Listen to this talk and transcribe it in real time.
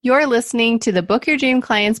You're listening to the Book Your Dream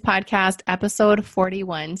Clients podcast, episode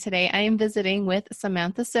 41. Today, I am visiting with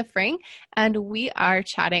Samantha Siffring, and we are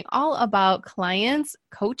chatting all about clients,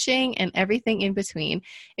 coaching, and everything in between.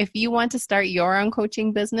 If you want to start your own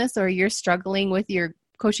coaching business or you're struggling with your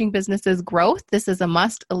coaching business's growth, this is a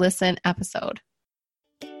must-listen episode.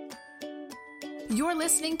 You're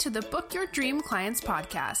listening to the Book Your Dream Clients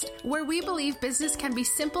podcast, where we believe business can be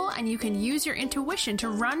simple and you can use your intuition to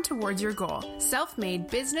run towards your goal. Self-made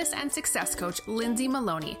business and success coach Lindsay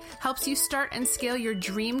Maloney helps you start and scale your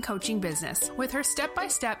dream coaching business. With her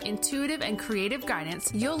step-by-step intuitive and creative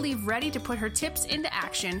guidance, you'll leave ready to put her tips into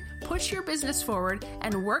action, push your business forward,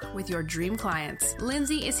 and work with your dream clients.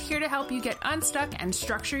 Lindsay is here to help you get unstuck and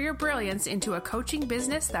structure your brilliance into a coaching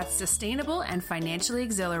business that's sustainable and financially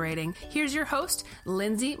exhilarating. Here's your host,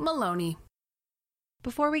 Lindsay Maloney.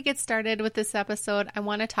 Before we get started with this episode, I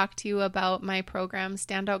want to talk to you about my program,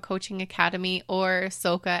 Standout Coaching Academy, or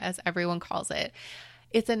SOCA as everyone calls it.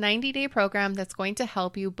 It's a 90-day program that's going to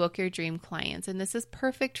help you book your dream clients. And this is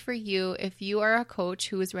perfect for you if you are a coach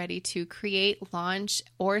who is ready to create, launch,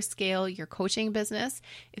 or scale your coaching business.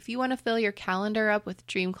 If you want to fill your calendar up with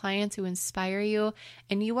dream clients who inspire you,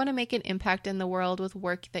 and you want to make an impact in the world with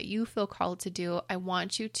work that you feel called to do, I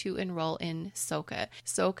want you to enroll in SOCA.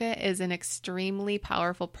 SOCA is an extremely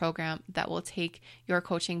powerful program that will take your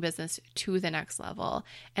coaching business to the next level.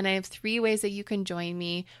 And I have 3 ways that you can join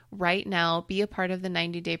me right now, be a part of the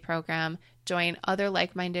 90-day program, join other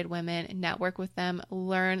like-minded women, network with them,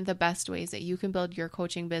 learn the best ways that you can build your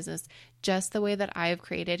coaching business just the way that I've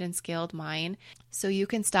created and scaled mine, so you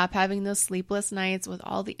can stop having those sleepless nights with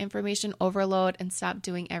all the information overload and stop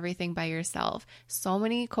doing everything by yourself. So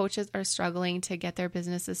many coaches are struggling to get their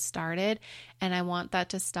businesses started, and I want that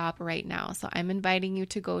to stop right now. So I'm inviting you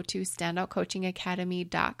to go to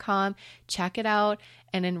standoutcoachingacademy.com, check it out,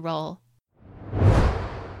 and enroll.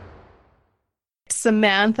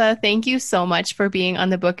 Samantha, thank you so much for being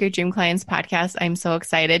on the Book Your Dream Clients podcast. I'm so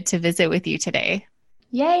excited to visit with you today.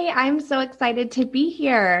 Yay, I'm so excited to be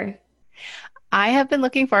here. I have been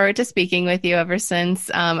looking forward to speaking with you ever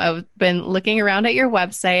since I've been looking around at your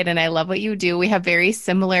website, and I love what you do. We have very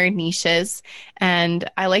similar niches, and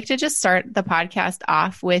I like to just start the podcast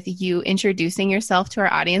off with you introducing yourself to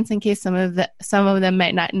our audience in case some of them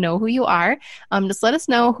might not know who you are. Just let us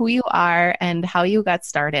know who you are and how you got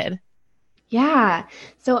started. Yeah.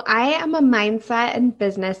 So I am a mindset and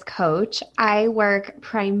business coach. I work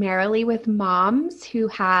primarily with moms who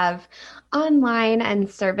have online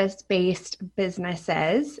and service-based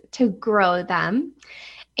businesses to grow them.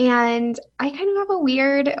 And I kind of have a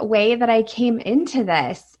weird way that I came into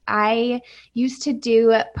this. I used to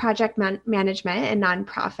do project management and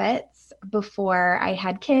nonprofits before I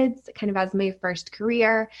had kids, kind of as my first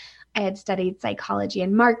career. I had studied psychology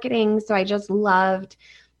and marketing, so I just loved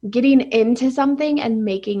getting into something and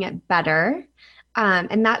making it better.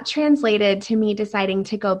 And that translated to me deciding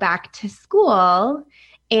to go back to school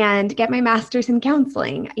and get my master's in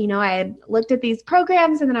counseling. You know, I had looked at these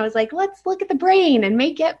programs and then I was like, let's look at the brain and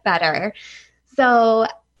make it better. So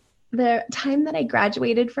the time that I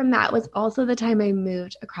graduated from that was also the time I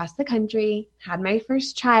moved across the country, had my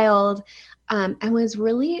first child, and was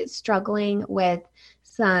really struggling with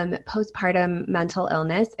some postpartum mental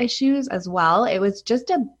illness issues as well. It was just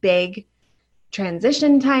a big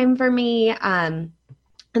transition time for me. And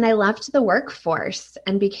I left the workforce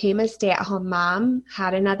and became a stay-at-home mom,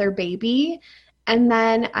 had another baby. And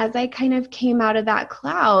then as I kind of came out of that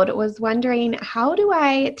cloud, was wondering, how do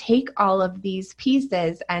I take all of these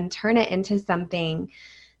pieces and turn it into something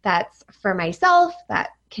that's for myself, that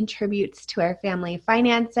contributes to our family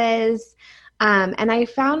finances? And I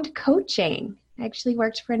found coaching. I actually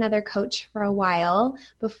worked for another coach for a while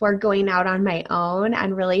before going out on my own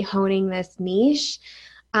and really honing this niche.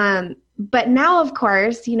 But now, of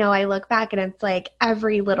course, you know, I look back and it's like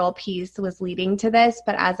every little piece was leading to this.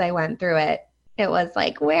 But as I went through it, it was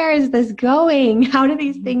like, where is this going? How do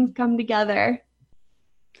these things come together?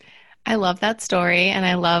 I love that story, and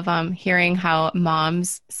I love hearing how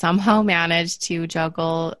moms somehow manage to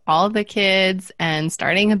juggle all the kids and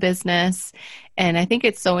starting a business. And I think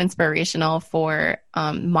it's so inspirational for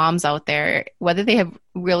moms out there, whether they have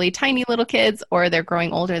really tiny little kids or they're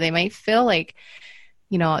growing older. They might feel like,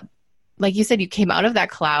 you know, like you said, you came out of that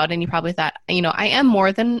cloud and you probably thought, you know, I am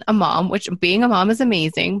more than a mom, which being a mom is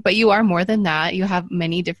amazing, but you are more than that. You have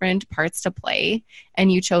many different parts to play,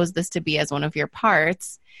 and you chose this to be as one of your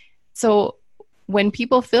parts. So when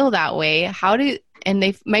people feel that way, and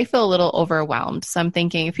they might feel a little overwhelmed. So I'm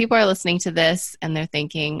thinking, if people are listening to this and they're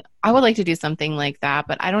thinking, I would like to do something like that,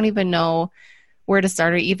 but I don't even know where to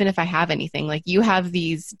start, or even if I have anything. Like, you have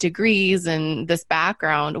these degrees and this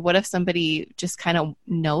background. What if somebody just kind of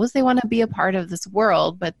knows they want to be a part of this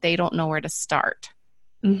world, but they don't know where to start?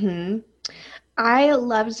 Mm-hmm. I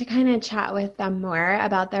love to kind of chat with them more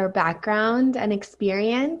about their background and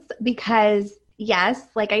experience because, yes,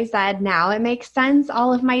 like I said, now it makes sense,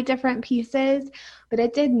 all of my different pieces, but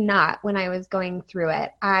it did not when I was going through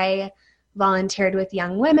it. I volunteered with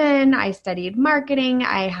young women. I studied marketing.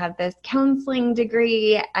 I had this counseling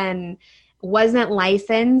degree and wasn't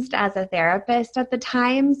licensed as a therapist at the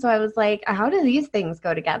time. So I was like, how do these things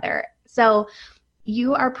go together? So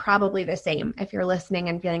you are probably the same if you're listening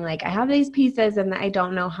and feeling like I have these pieces and I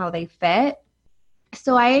don't know how they fit.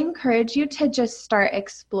 So I encourage you to just start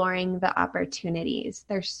exploring the opportunities.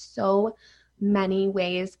 There's so many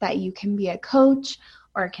ways that you can be a coach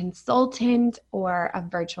or a consultant or a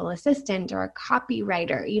virtual assistant or a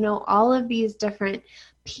copywriter, all of these different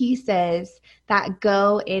pieces that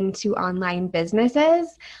go into online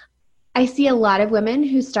businesses. I see a lot of women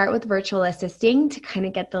who start with virtual assisting to kind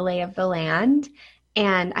of get the lay of the land.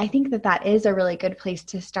 And I think that that is a really good place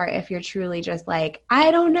to start if you're truly just like,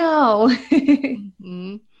 I don't know.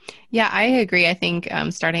 Mm-hmm. Yeah, I agree. I think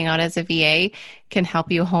starting out as a VA can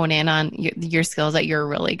help you hone in on your skills that you're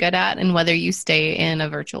really good at. And whether you stay in a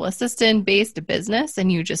virtual assistant based business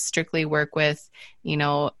and you just strictly work with,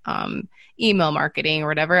 email marketing or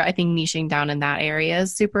whatever, I think niching down in that area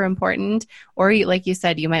is super important. Or like you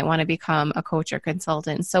said, you might want to become a coach or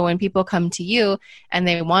consultant. So when people come to you and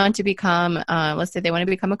they want to become, let's say they want to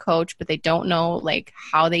become a coach, but they don't know like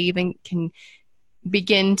how they even can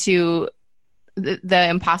begin to the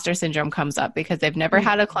imposter syndrome comes up because they've never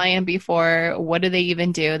had a client before. What do they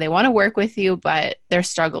even do? They want to work with you, but they're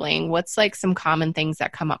struggling. What's like some common things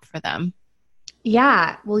that come up for them?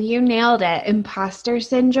 Yeah, well, you nailed it. Imposter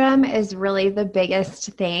syndrome is really the biggest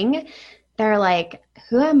thing. They're like,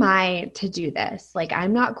 who am I to do this? Like,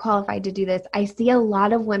 I'm not qualified to do this. I see a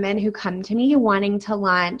lot of women who come to me wanting to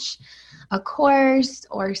launch a course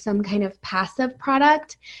or some kind of passive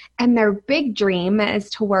product, and their big dream is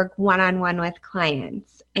to work one-on-one with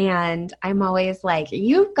clients. And I'm always like,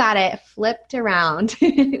 you've got it flipped around.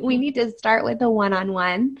 We need to start with a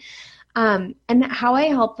one-on-one. And how I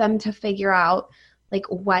help them to figure out like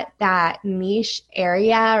what that niche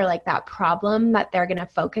area or like that problem that they're going to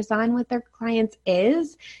focus on with their clients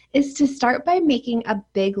is to start by making a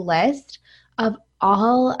big list of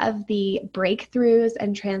all of the breakthroughs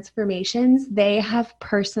and transformations they have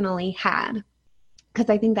personally had. Because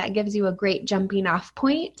I think that gives you a great jumping off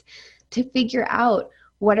point to figure out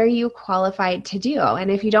what are you qualified to do?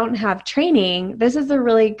 And if you don't have training, this is a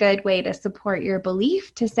really good way to support your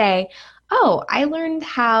belief to say, oh, I learned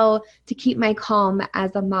how to keep my calm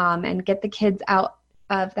as a mom and get the kids out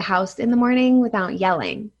of the house in the morning without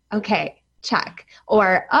yelling. Okay, check.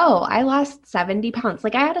 Or, oh, I lost 70 pounds.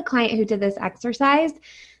 Like I had a client who did this exercise.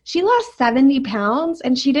 She lost 70 pounds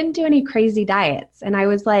and she didn't do any crazy diets. And I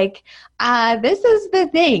was like, this is the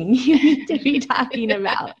thing you need to be talking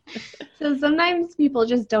about. So sometimes people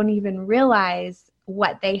just don't even realize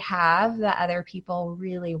what they have that other people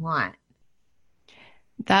really want.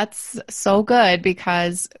 That's so good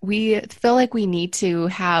because we feel like we need to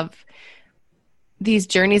have these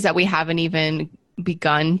journeys that we haven't even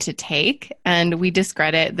begun to take, and we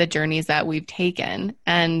discredit the journeys that we've taken.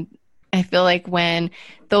 And I feel like when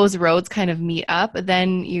those roads kind of meet up,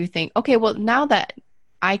 then you think, okay, well, now that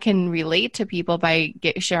I can relate to people by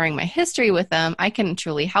sharing my history with them, I can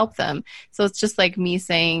truly help them. So it's just like me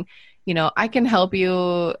saying, I can help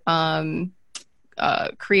you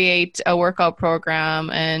create a workout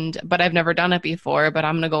program, but I've never done it before, but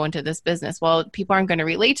I'm going to go into this business. Well, people aren't going to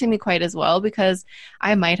relate to me quite as well because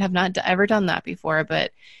I might have not ever done that before.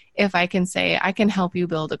 But if I can say I can help you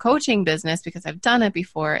build a coaching business because I've done it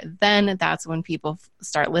before, then that's when people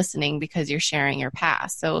start listening because you're sharing your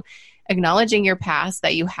past. So acknowledging your past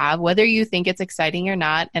that you have, whether you think it's exciting or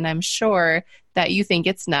not, and I'm sure that you think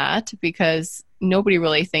it's not because nobody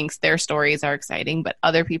really thinks their stories are exciting, but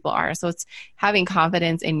other people are. So it's having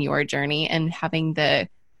confidence in your journey and having the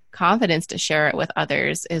confidence to share it with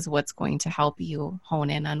others is what's going to help you hone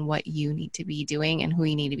in on what you need to be doing and who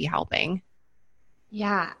you need to be helping.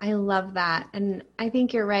 Yeah, I love that. And I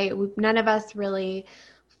think you're right. None of us really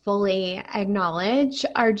fully acknowledge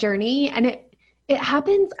our journey. And it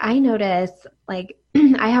happens, I notice, like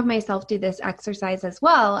I have myself do this exercise as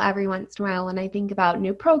well every once in a while when I think about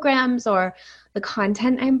new programs or the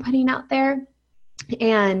content I'm putting out there.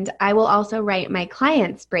 And I will also write my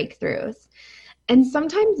clients' breakthroughs. And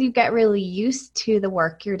sometimes you get really used to the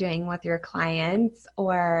work you're doing with your clients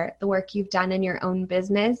or the work you've done in your own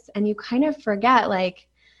business. And you kind of forget like,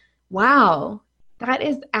 wow, That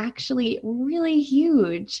is actually really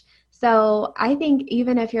huge. So I think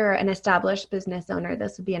even if you're an established business owner,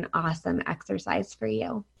 this would be an awesome exercise for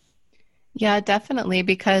you. Yeah, definitely.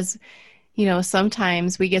 Because,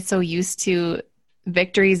 sometimes we get so used to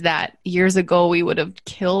victories that years ago we would have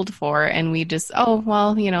killed for, and we just, oh,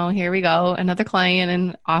 well, here we go, another client,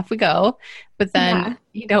 and off we go. But then,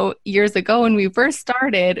 Yeah. Years ago when we first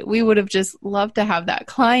started, we would have just loved to have that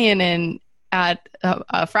client and at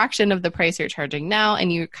a fraction of the price you're charging now,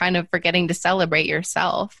 and you're kind of forgetting to celebrate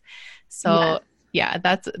yourself. Yeah. So yeah,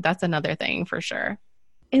 that's another thing for sure.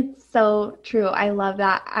 It's so true. I love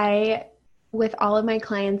that. With all of my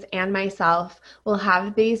clients and myself, will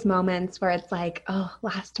have these moments where it's like, oh,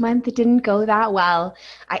 last month it didn't go that well.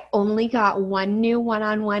 I only got one new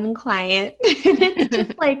one-on-one client. And it's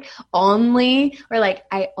just like I only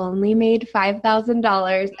made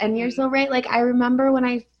 $5,000. And you're so right. Like, I remember when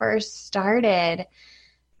I first started,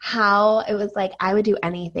 how it was like I would do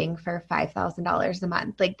anything for $5,000 a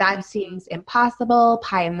month. Like, that seems impossible,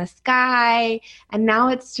 pie in the sky. And now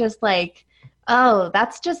it's just like, oh,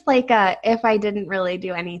 that's just like a if I didn't really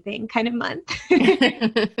do anything kind of month.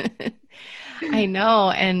 I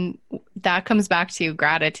know. And that comes back to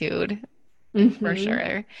gratitude for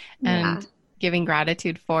sure. Yeah. And giving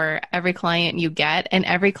gratitude for every client you get and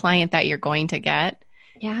every client that you're going to get.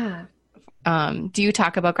 Yeah. Do you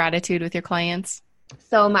talk about gratitude with your clients?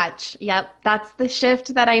 So much. Yep. That's the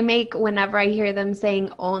shift that I make whenever I hear them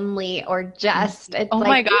saying only or just. It's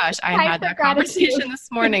my gosh. I had that conversation this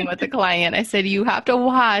morning with a client. I said, you have to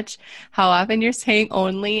watch how often you're saying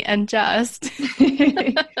only and just.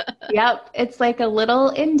 Yep. It's like a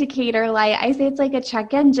little indicator light. I say it's like a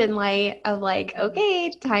check engine light of like, okay,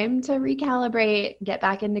 time to recalibrate, get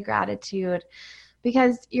back into gratitude,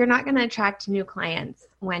 because you're not going to attract new clients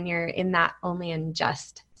when you're in that only and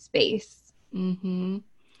just space. Mm-hmm.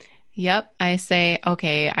 Yep. I say,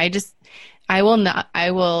 okay, I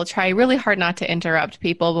will try really hard not to interrupt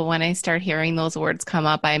people, but when I start hearing those words come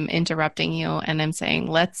up, I'm interrupting you and I'm saying,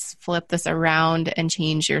 let's flip this around and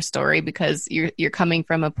change your story, because you're coming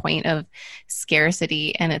from a point of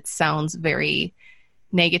scarcity and it sounds very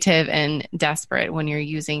negative and desperate when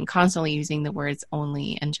you're constantly using the words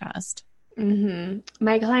only and just. Mm-hmm.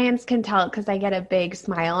 My clients can tell because I get a big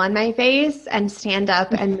smile on my face and stand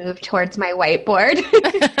up and move towards my whiteboard.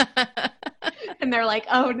 And they're like,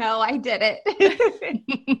 oh no, I did it.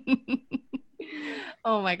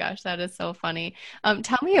 Oh my gosh, that is so funny.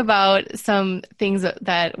 Tell me about some things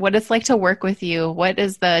what it's like to work with you. What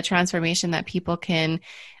is the transformation that people can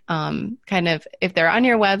kind of, if they're on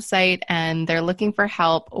your website and they're looking for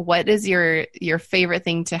help, what is your favorite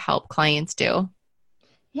thing to help clients do?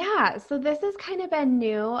 Yeah, so this has kind of been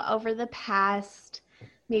new over the past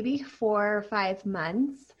maybe 4 or 5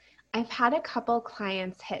 months. I've had a couple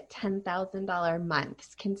clients hit $10,000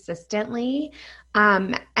 months consistently,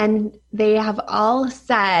 and they have all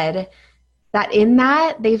said that in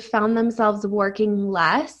that they've found themselves working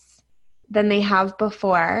less than they have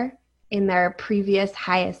before in their previous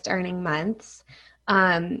highest earning months.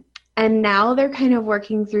 And now they're kind of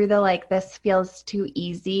working through the like, this feels too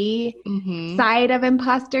easy side of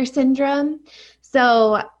imposter syndrome.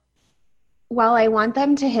 So while I want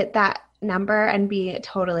them to hit that number and be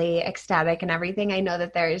totally ecstatic and everything, I know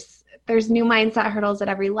that there's new mindset hurdles at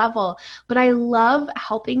every level, but I love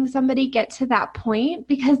helping somebody get to that point,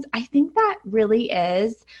 because I think that really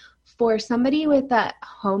is, for somebody with a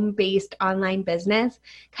home-based online business,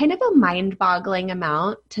 kind of a mind-boggling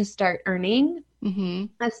amount to start earning. Mm-hmm.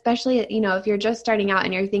 Especially, if you're just starting out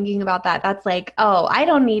and you're thinking about that, that's like, oh, I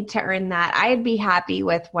don't need to earn that. I'd be happy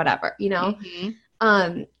with whatever,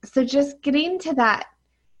 So just getting to that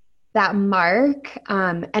mark,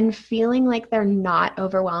 and feeling like they're not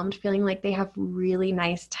overwhelmed, feeling like they have really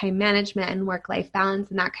nice time management and work-life balance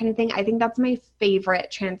and that kind of thing. I think that's my favorite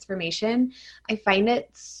transformation. I find it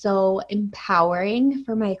so empowering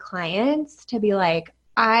for my clients to be like,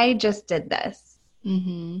 I just did this.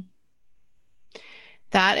 Mm-hmm.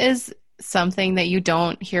 That is something that you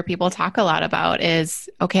don't hear people talk a lot about is,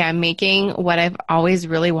 okay, I'm making what I've always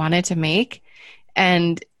really wanted to make.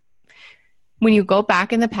 And when you go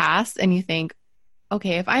back in the past and you think,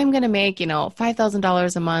 okay, if I'm going to make,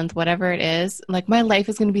 $5,000 a month, whatever it is, like my life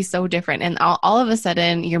is going to be so different. And all of a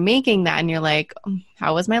sudden you're making that and you're like,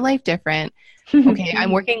 how was my life different? Okay,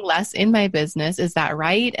 I'm working less in my business. Is that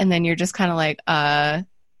right? And then you're just kind of like,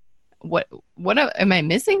 what am I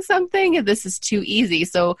missing something? This is too easy.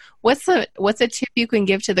 So what's a tip you can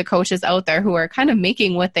give to the coaches out there who are kind of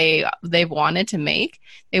making what they've wanted to make?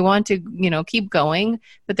 They want to, keep going,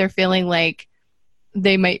 but they're feeling like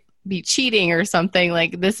they might be cheating or something.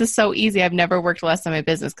 Like, this is so easy. I've never worked less in my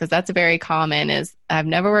business, because that's very common, is I've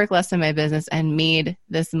never worked less in my business and made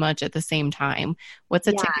this much at the same time. What's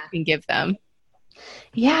a tip you can give them?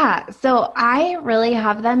 Yeah. So I really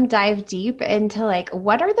have them dive deep into like,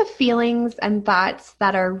 what are the feelings and thoughts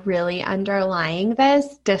that are really underlying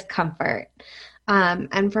this discomfort?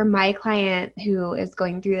 And for my client who is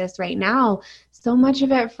going through this right now, so much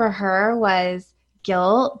of it for her was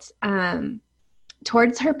guilt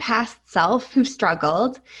towards her past self who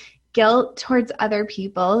struggled, guilt towards other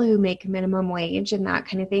people who make minimum wage and that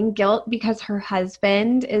kind of thing, guilt because her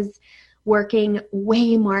husband is working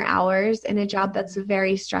way more hours in a job that's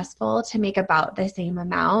very stressful to make about the same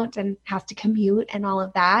amount and has to commute and all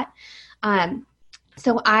of that.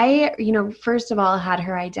 So I, first of all, had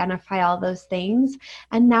her identify all those things.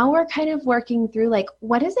 And now we're kind of working through like,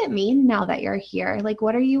 what does it mean now that you're here? Like,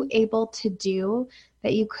 what are you able to do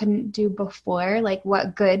that you couldn't do before? Like,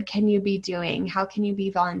 what good can you be doing? How can you be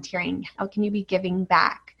volunteering? How can you be giving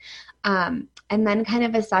back? And then kind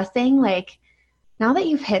of assessing like, now that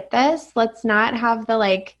you've hit this, let's not have the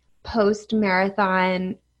like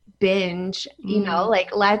post-marathon binge,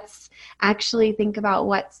 like let's actually think about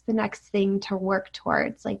what's the next thing to work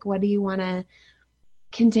towards. Like, what do you want to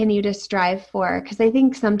continue to strive for? Because I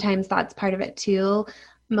think sometimes that's part of it too.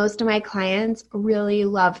 Most of my clients really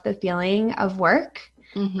love the feeling of work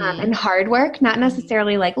and hard work, not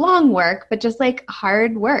necessarily like long work, but just like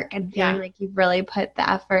hard work and feeling like you've really put the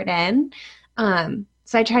effort in.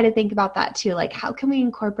 So I try to think about that too. Like, how can we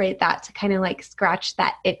incorporate that to kind of like scratch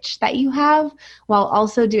that itch that you have while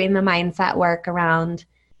also doing the mindset work around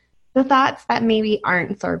the thoughts that maybe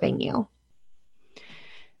aren't serving you?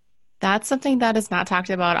 That's something that is not talked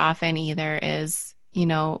about often either, is,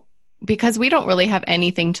 because we don't really have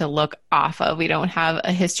anything to look off of. We don't have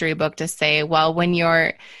a history book to say, well, when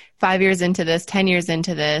you're 5 years into this, 10 years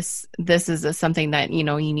into this, this is something that, you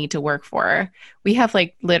need to work for. We have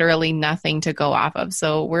like literally nothing to go off of.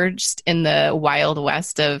 So we're just in the wild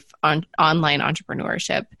west of online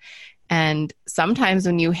entrepreneurship. And sometimes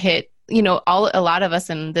when you hit, a lot of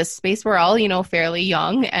us in this space, we're all, fairly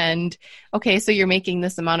young, and okay, so you're making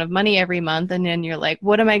this amount of money every month. And then you're like,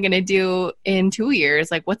 what am I going to do in 2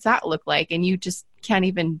 years? Like, what's that look like? And you just can't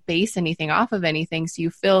even base anything off of anything. So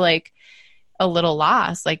you feel like a little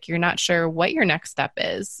lost, like you're not sure what your next step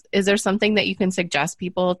is. Is there something that you can suggest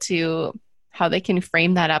people to how they can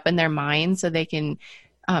frame that up in their mind so they can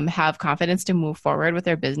have confidence to move forward with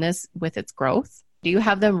their business, with its growth? Do you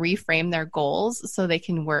have them reframe their goals so they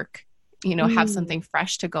can work, have something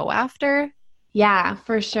fresh to go after? Yeah,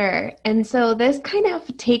 for sure. And so this kind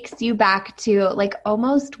of takes you back to like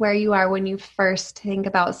almost where you are when you first think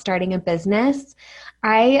about starting a business.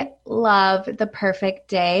 I love the perfect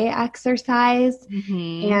day exercise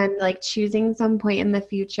and like choosing some point in the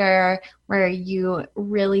future where you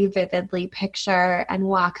really vividly picture and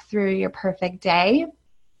walk through your perfect day.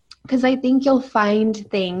 Because I think you'll find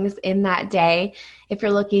things in that day, if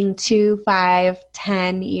you're looking 2, 5,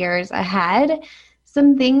 10 years ahead,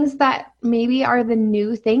 some things that maybe are the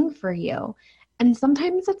new thing for you. And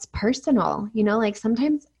sometimes it's personal, like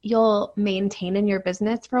sometimes you'll maintain in your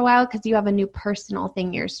business for a while because you have a new personal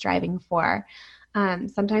thing you're striving for.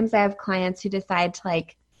 Sometimes I have clients who decide to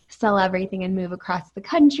like sell everything and move across the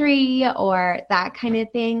country or that kind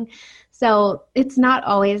of thing. So it's not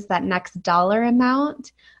always that next dollar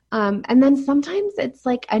amount. And then sometimes it's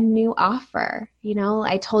like a new offer.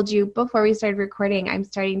 I told you before we started recording, I'm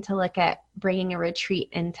starting to look at bringing a retreat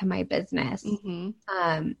into my business.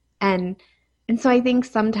 And so I think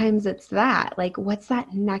sometimes it's that, like, what's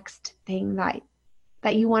that next thing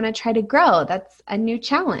that you want to try to grow? That's a new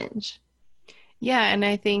challenge. Yeah. And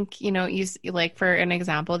I think, you like for an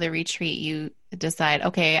example, the retreat, you decide,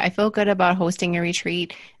 okay, I feel good about hosting a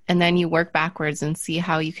retreat. And then you work backwards and see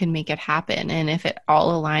how you can make it happen. And if it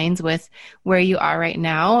all aligns with where you are right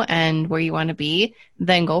now and where you want to be,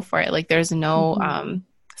 then go for it. Like there's no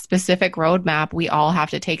specific roadmap we all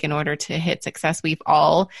have to take in order to hit success. We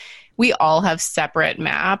all have separate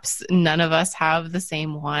maps. None of us have the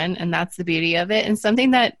same one. And that's the beauty of it. And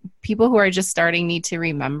something that people who are just starting need to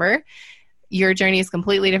remember: your journey is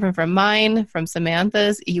completely different from mine, from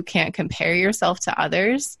Samantha's. You can't compare yourself to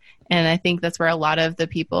others. And I think that's where a lot of the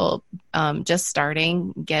people just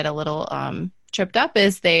starting get a little tripped up,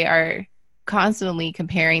 is they are constantly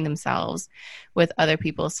comparing themselves with other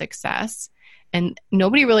people's success. And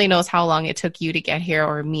nobody really knows how long it took you to get here,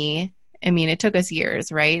 or me. I mean, it took us years,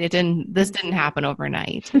 right? This didn't happen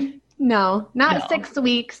overnight. No, not 6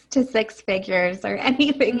 weeks to 6 figures or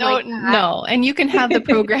anything like that. No. And you can have the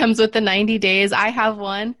programs with the 90 days. I have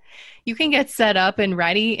one. You can get set up and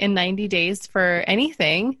ready in 90 days for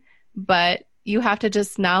anything. but you have to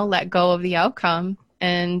just now let go of the outcome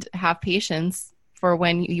and have patience for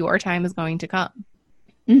when your time is going to come.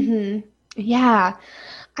 Mm-hmm. Yeah,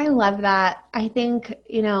 I love that. I think,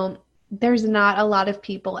 there's not a lot of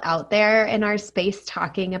people out there in our space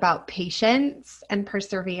talking about patience and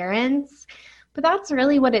perseverance, but that's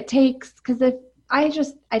really what it takes. Because I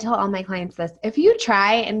tell all my clients this, if you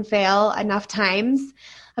try and fail enough times,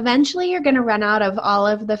 eventually you're going to run out of all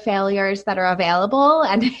of the failures that are available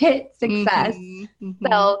and hit success. Mm-hmm. Mm-hmm.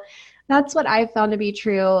 So that's what I found to be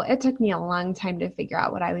true. It took me a long time to figure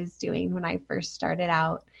out what I was doing when I first started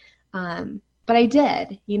out. But I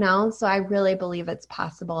did, so I really believe it's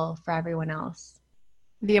possible for everyone else.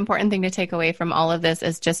 The important thing to take away from all of this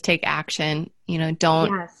is just take action.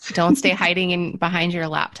 Don't Yes. don't stay hiding behind your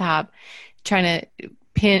laptop trying to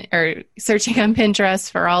pin or searching on Pinterest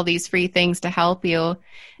for all these free things to help you,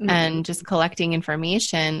 Mm-hmm. and just collecting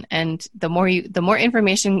information. And the more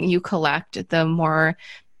information you collect, the more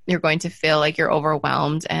you're going to feel like you're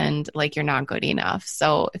overwhelmed and like you're not good enough.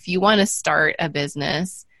 So if you want to start a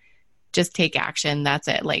business, just take action. That's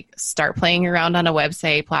it. Like, start playing around on a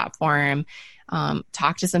website platform.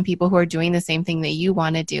 Talk to some people who are doing the same thing that you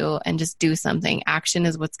want to do, and just do something. Action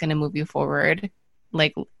is what's going to move you forward.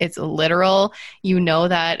 Like, it's literal. You know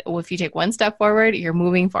that if you take one step forward, you're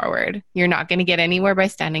moving forward. You're not going to get anywhere by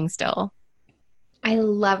standing still. I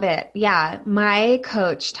love it. Yeah. My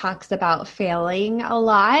coach talks about failing a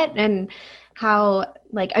lot and how,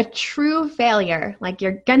 like, a true failure, like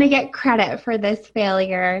you're going to get credit for this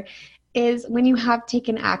failure, is when you have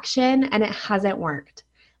taken action and it hasn't worked.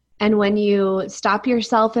 And when you stop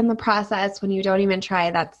yourself in the process, when you don't even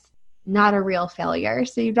try, that's not a real failure.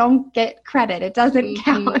 So you don't get credit. It doesn't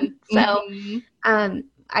count. So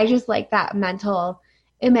I just like that mental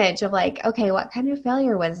image of like, okay, what kind of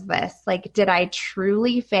failure was this? Like, did I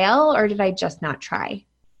truly fail or did I just not try?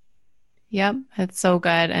 Yep, it's so good.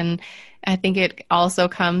 And I think it also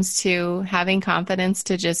comes to having confidence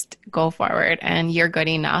to just go forward, and you're good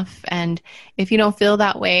enough. And if you don't feel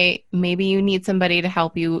that way, maybe you need somebody to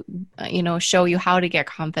help you, show you how to get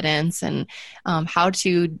confidence and how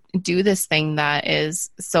to do this thing that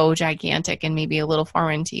is so gigantic and maybe a little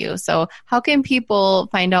foreign to you. So how can people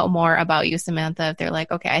find out more about you, Samantha, if they're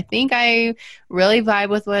like, okay, I think I really vibe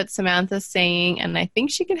with what Samantha's saying and I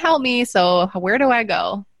think she can help me. So where do I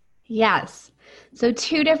go? Yes. So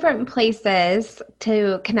 2 different places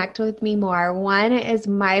to connect with me more. One is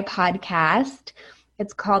my podcast.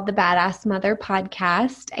 It's called the Badass Mother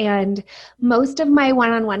Podcast. And most of my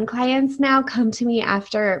one-on-one clients now come to me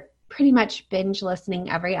after pretty much binge listening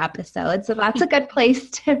every episode. So that's a good place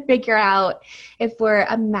to figure out if we're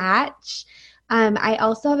a match. I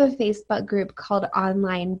also have a Facebook group called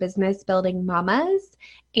Online Business Building Mamas,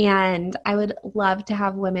 and I would love to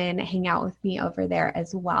have women hang out with me over there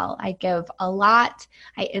as well. I give a lot,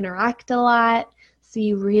 I interact a lot, so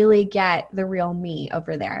you really get the real me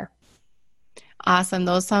over there. Awesome.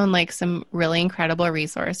 Those sound like some really incredible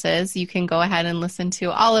resources. You can go ahead and listen to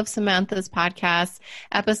all of Samantha's podcast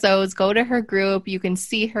episodes. Go to her group. You can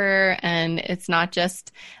see her, and it's not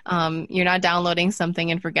just you're not downloading something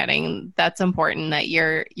and forgetting. That's important, that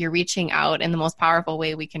you're reaching out, and the most powerful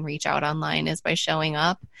way we can reach out online is by showing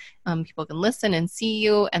up. People can listen and see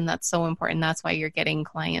you, and that's so important. That's why you're getting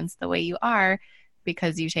clients the way you are,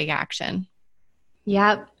 because you take action.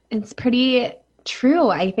 Yep. It's pretty true,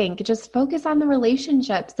 I think. Just focus on the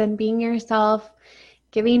relationships and being yourself,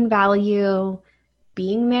 giving value,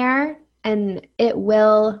 being there, and it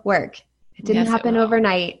will work. It didn't happen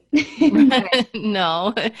overnight.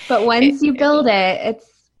 No. But once you build it,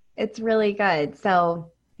 it's really good.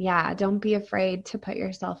 So yeah, don't be afraid to put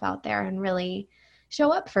yourself out there and really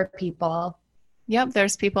show up for people. Yep,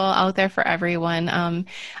 there's people out there for everyone.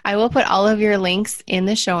 I will put all of your links in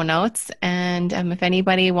the show notes. And if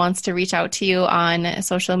anybody wants to reach out to you on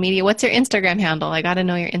social media, what's your Instagram handle? I got to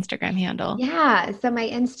know your Instagram handle. Yeah, so my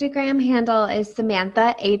Instagram handle is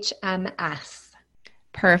Samantha HMS.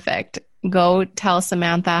 Perfect. Go tell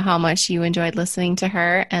Samantha how much you enjoyed listening to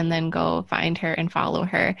her, and then go find her and follow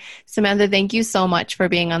her. Samantha, thank you so much for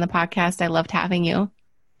being on the podcast. I loved having you.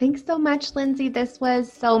 Thanks so much, Lindsay. This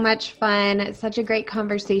was so much fun. Such a great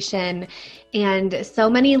conversation, and so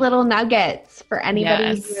many little nuggets for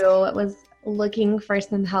anybody who was looking for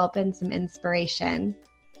some help and some inspiration.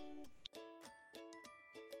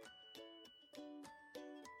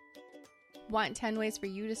 Want 10 ways for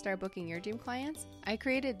you to start booking your dream clients? I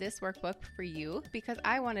created this workbook for you because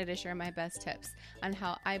I wanted to share my best tips on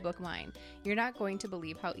how I book mine. You're not going to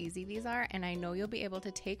believe how easy these are, and I know you'll be able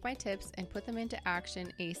to take my tips and put them into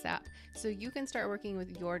action ASAP so you can start working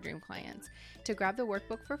with your dream clients. To grab the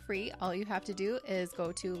workbook for free, all you have to do is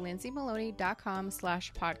go to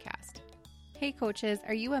lindsaymaloney.com/podcast. Hey coaches,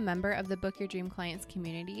 are you a member of the Book Your Dream Clients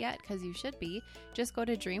community yet? Because you should be. Just go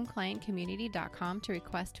to dreamclientcommunity.com to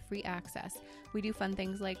request free access. We do fun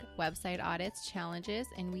things like website audits, challenges,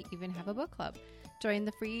 and we even have a book club. Join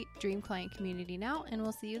the free Dream Client community now, and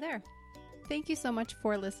we'll see you there. Thank you so much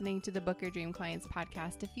for listening to the Book Your Dream Clients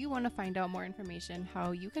podcast. If you want to find out more information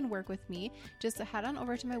how you can work with me, just head on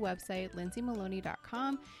over to my website,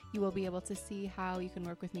 lindsaymaloney.com. You will be able to see how you can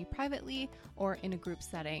work with me privately or in a group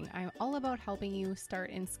setting. I'm all about helping you start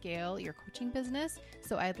and scale your coaching business,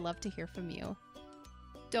 so I'd love to hear from you.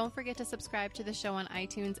 Don't forget to subscribe to the show on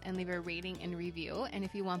iTunes and leave a rating and review. And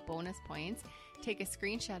if you want bonus points, take a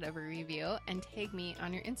screenshot of a review and tag me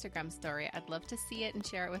on your Instagram story. I'd love to see it and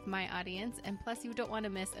share it with my audience. And plus, you don't want to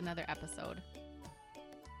miss another episode.